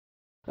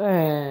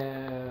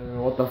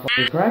And what the fuck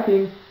is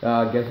cracking?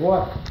 Guess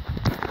what?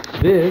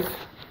 This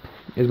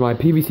is my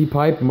PVC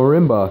pipe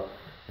marimba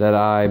that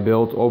I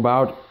built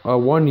about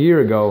 1 year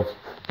ago,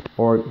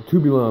 or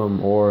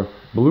Tubulum, or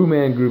Blue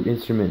Man Group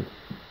instrument.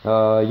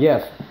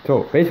 Yes.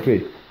 So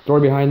basically,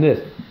 story behind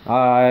this: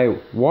 I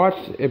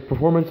watched a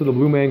performance of the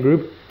Blue Man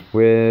Group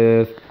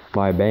with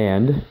my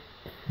band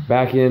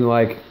back in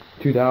like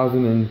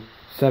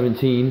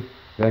 2017,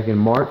 back in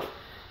March,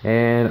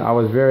 and I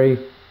was very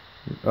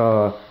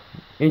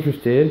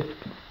interested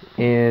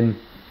in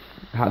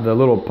how the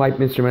little pipe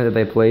instrument that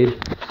they played.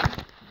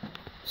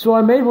 So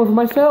I made one for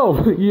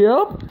myself.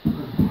 Yep.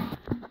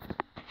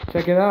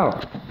 Check it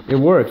out. It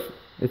works.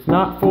 It's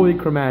not fully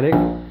chromatic,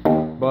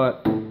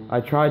 but I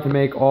tried to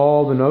make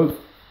all the notes.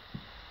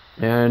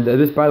 And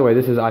this, by the way,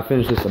 I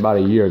finished this about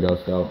a year ago,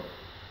 so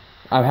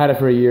I've had it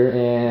for a year,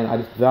 and I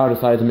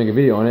decided to make a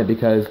video on it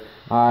because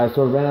I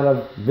sort of ran out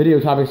of video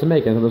topics to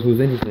make, and this was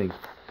interesting.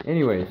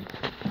 Anyways,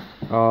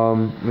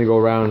 let me go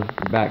around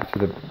back to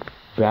the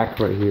back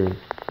right here.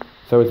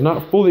 So it's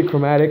not fully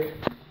chromatic,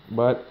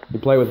 but you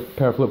play with a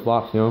pair of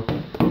flip-flops, you know.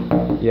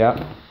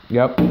 Yeah.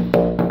 Yep.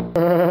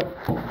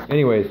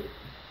 Anyways,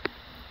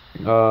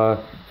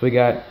 so we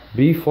got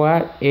B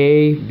flat,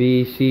 A,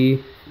 B,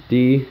 C,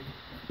 D,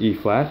 E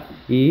flat,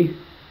 E,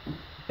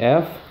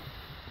 F,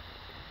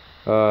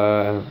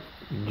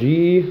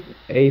 G,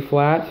 A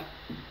flat,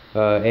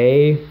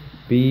 A,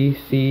 B,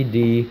 C,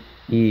 D,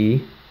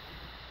 E,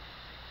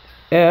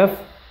 F,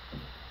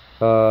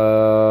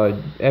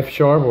 F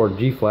sharp or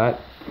G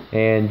flat,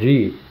 and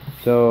G.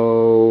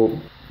 So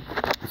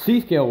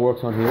C scale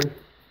works on here.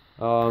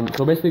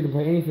 So basically you can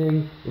play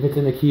anything if it's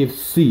in the key of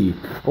C,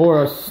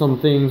 or some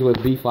things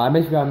with B flat.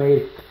 Basically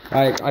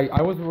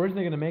I was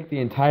originally going to make the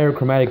entire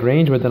chromatic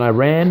range, but then I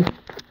ran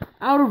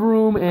out of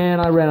room,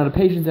 and I ran out of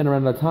patience, and I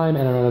ran out of time,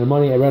 and I ran out of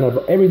money. I ran out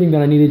of everything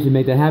that I needed to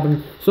make that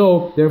happen.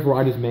 So therefore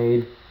I just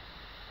made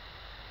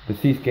the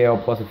C scale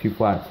plus a few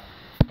flats,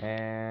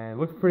 and it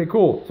looks pretty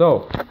cool.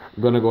 So I'm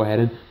gonna go ahead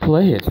and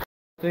play it.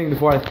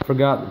 Before I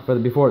forgot,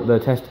 before the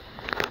test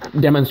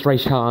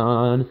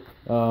demonstration,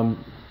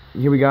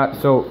 here we got.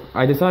 So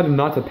I decided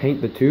not to paint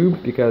the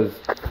tube because,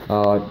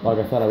 like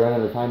I said, I ran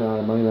out of time, and I ran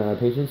out of money, and I ran out of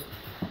patience,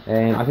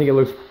 and I think it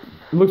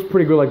looks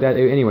pretty good like that.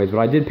 Anyways, but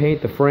I did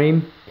paint the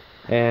frame.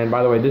 And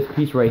by the way, this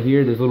piece right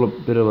here, there's a little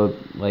bit of a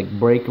like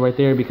break right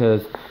there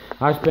because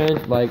I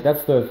spent like,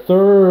 that's the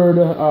third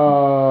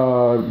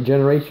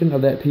generation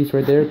of that piece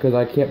right there, because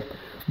I kept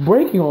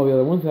breaking all the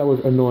other ones. That was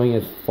annoying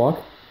as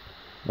fuck.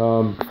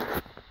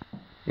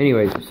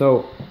 Anyways,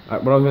 so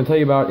what I was going to tell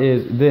you about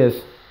is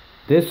this.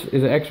 This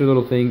is an extra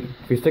little thing.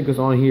 If you stick this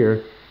on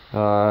here,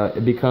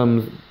 it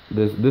becomes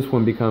this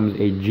one becomes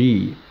a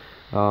G.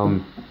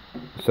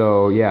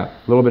 So yeah,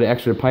 a little bit of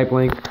extra pipe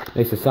length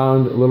makes the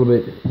sound a little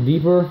bit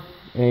deeper,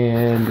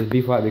 and this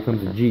B flat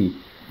becomes a G.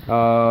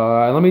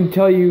 Let me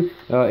tell you,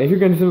 if you're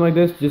going to do something like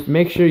this, just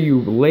make sure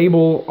you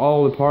label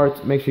all the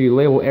parts. Make sure you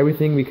label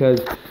everything, because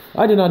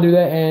I did not do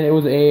that, and it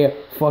was a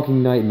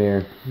fucking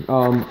nightmare.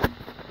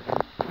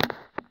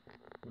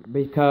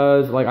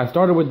 Because like I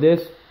started with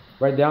this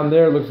right down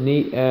there, it looks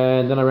neat,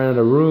 and then I ran out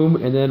of room,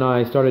 and then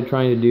I started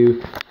trying to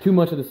do too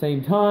much at the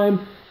same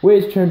time,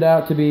 which turned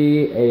out to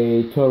be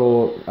a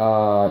total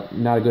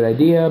not a good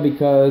idea,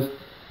 because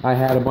I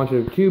had a bunch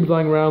of tubes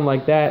lying around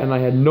like that, and I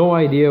had no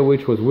idea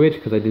which was which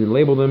because I didn't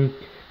label them.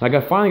 Like, I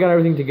finally got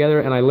everything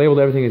together, and I labeled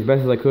everything as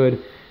best as I could.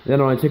 And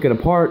then when I took it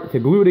apart to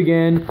glue it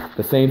again,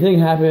 the same thing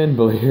happened,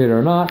 believe it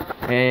or not.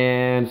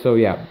 And so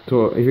yeah,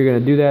 so if you're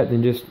gonna do that,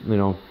 then just, you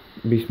know,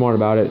 be smart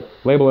about it.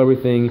 Label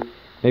everything.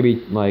 Maybe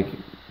like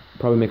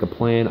probably make a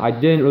plan. I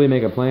didn't really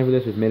make a plan for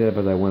this, just made it up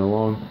as I went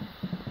along.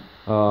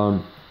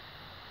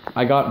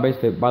 I got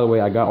basically, by the way,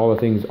 I got all the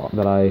things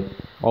that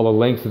all the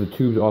lengths of the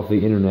tubes off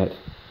the internet,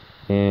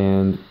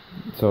 and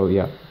so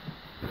yeah,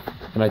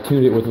 and I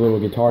tuned it with a little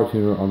guitar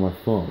tuner on my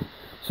phone.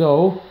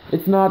 So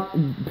it's not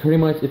pretty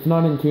much, it's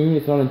not in tune.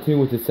 It's not in tune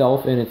with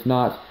itself, and it's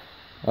not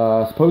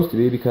supposed to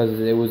be, because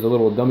it was a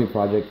little dummy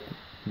project.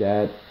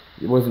 That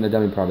it wasn't a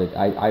dummy project.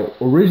 I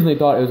originally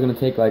thought it was going to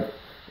take like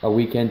a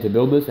weekend to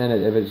build this, and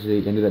it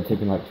eventually ended up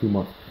taking like 2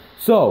 months.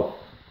 So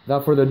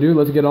without further ado,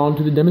 let's get on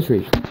to the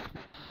demonstration.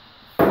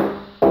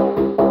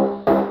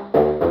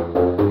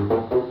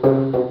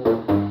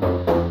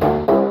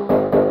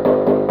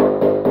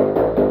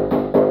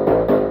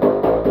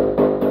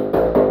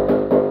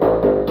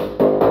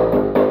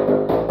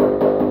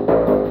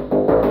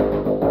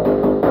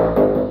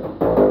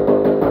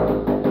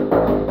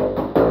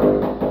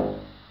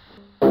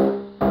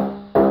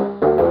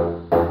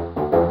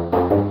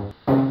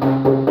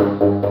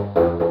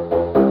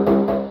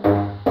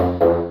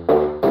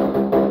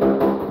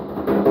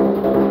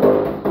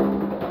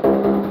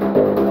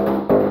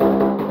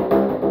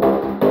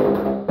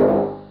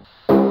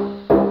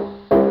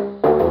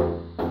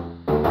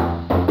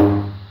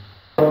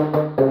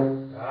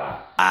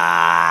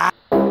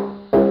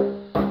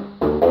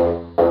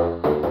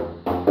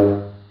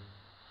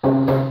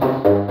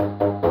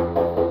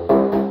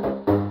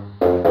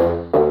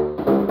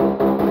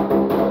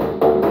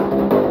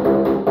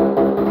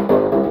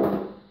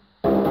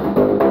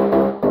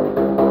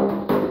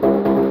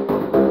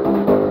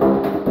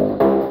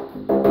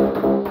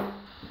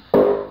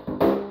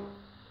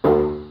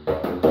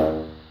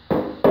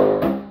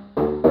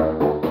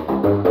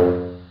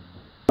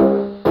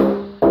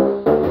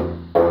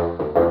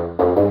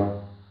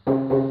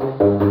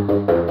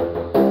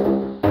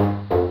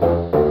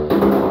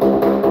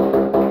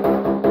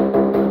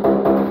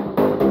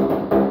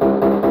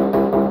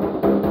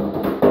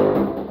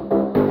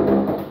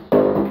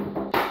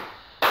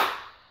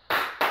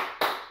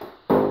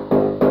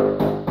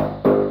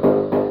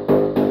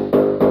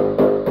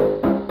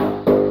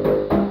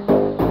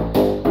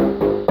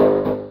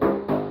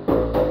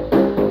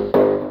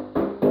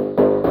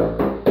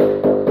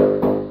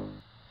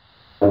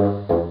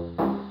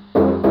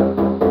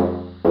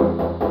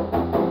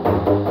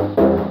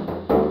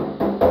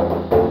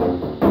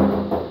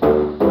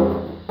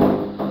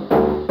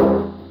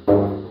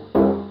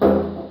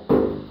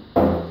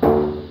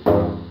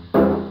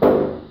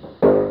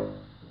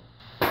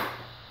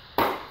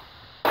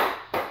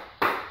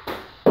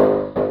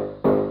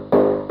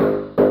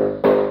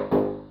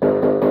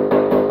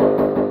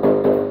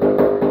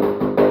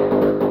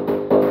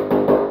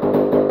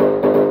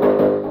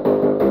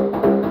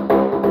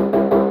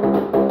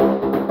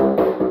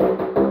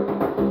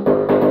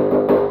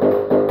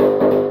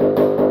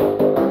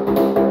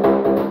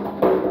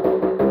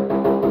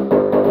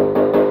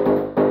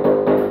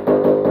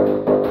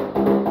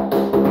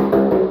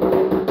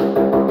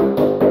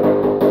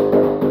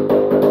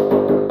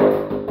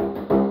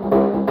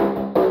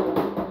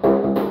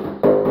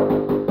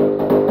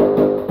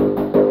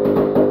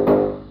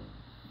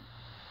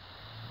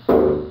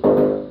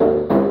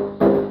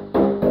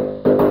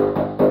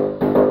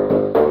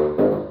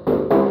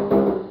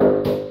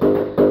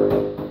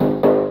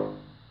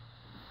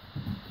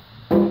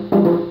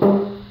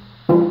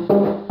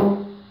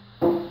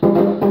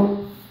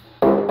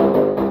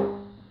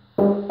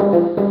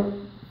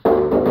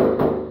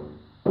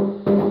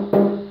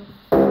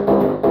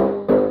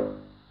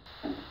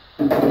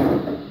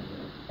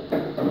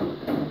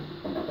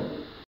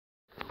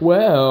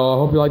 Well, I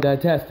hope you like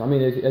that test. I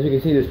mean, as you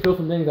can see, there's still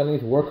some things I need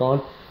to work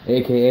on,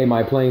 aka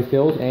my playing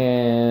skills,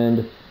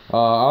 and I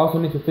also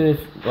need to finish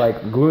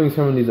like gluing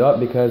some of these up,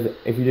 because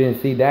if you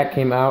didn't see, that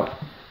came out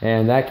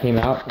and that came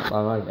out.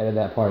 I might edit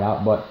that part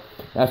out, but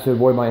that's to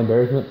avoid my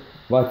embarrassment.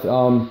 But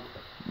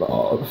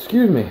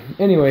excuse me.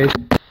 Anyways,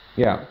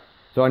 yeah.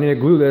 So I need to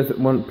glue this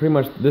one. Pretty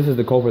much, this is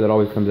the culprit that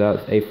always comes out.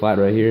 It's A flat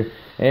right here,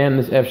 and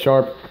this F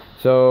sharp.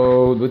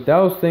 So with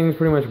those things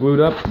pretty much glued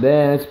up,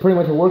 then it's pretty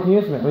much a working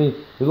instrument. I mean,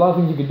 there's a lot of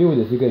things you could do with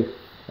this. You could,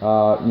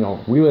 you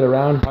know, wheel it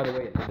around. By the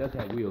way, it does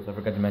have wheels. I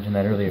forgot to mention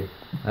that earlier.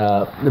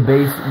 The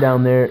base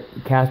down there,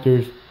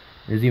 casters.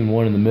 There's even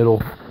one in the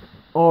middle.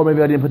 Oh,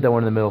 maybe I didn't put that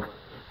one in the middle.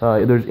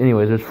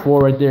 There's 4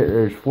 right there.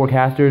 There's 4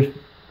 casters.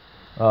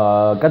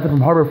 Got them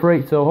from Harbor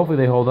Freight, so hopefully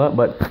they hold up.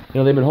 But you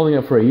know, they've been holding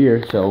up for a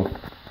year. So,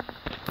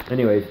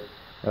 anyways,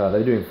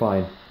 they're doing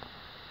fine.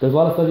 There's a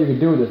lot of stuff you can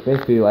do with this.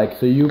 Basically, like,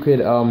 so you could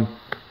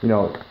you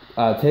know,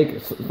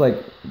 take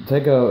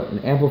an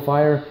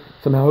amplifier,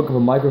 somehow hook up a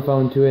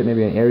microphone to it,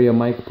 maybe an area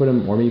mic, put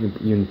them, or maybe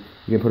you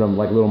can put them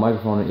like a little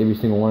microphone on every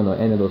single one of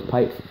the end of those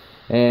pipes,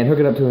 and hook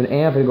it up to an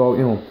amp and go,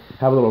 you know,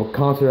 have a little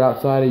concert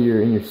outside of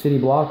in your city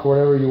block or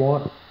whatever you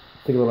want.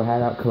 Take a little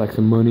hat out, collect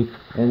some money,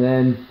 and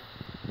then,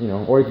 you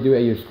know, or you can do it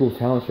at your school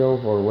talent show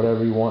or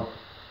whatever you want.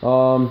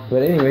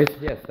 But anyways,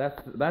 yes,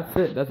 that's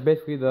it. That's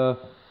basically the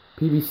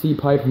PVC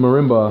pipe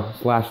marimba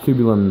 /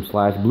 tubulum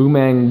 / Blue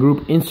Man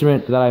Group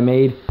instrument that I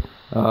made.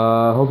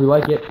 Hope you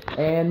like it,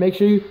 and make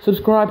sure you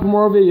subscribe for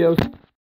more videos.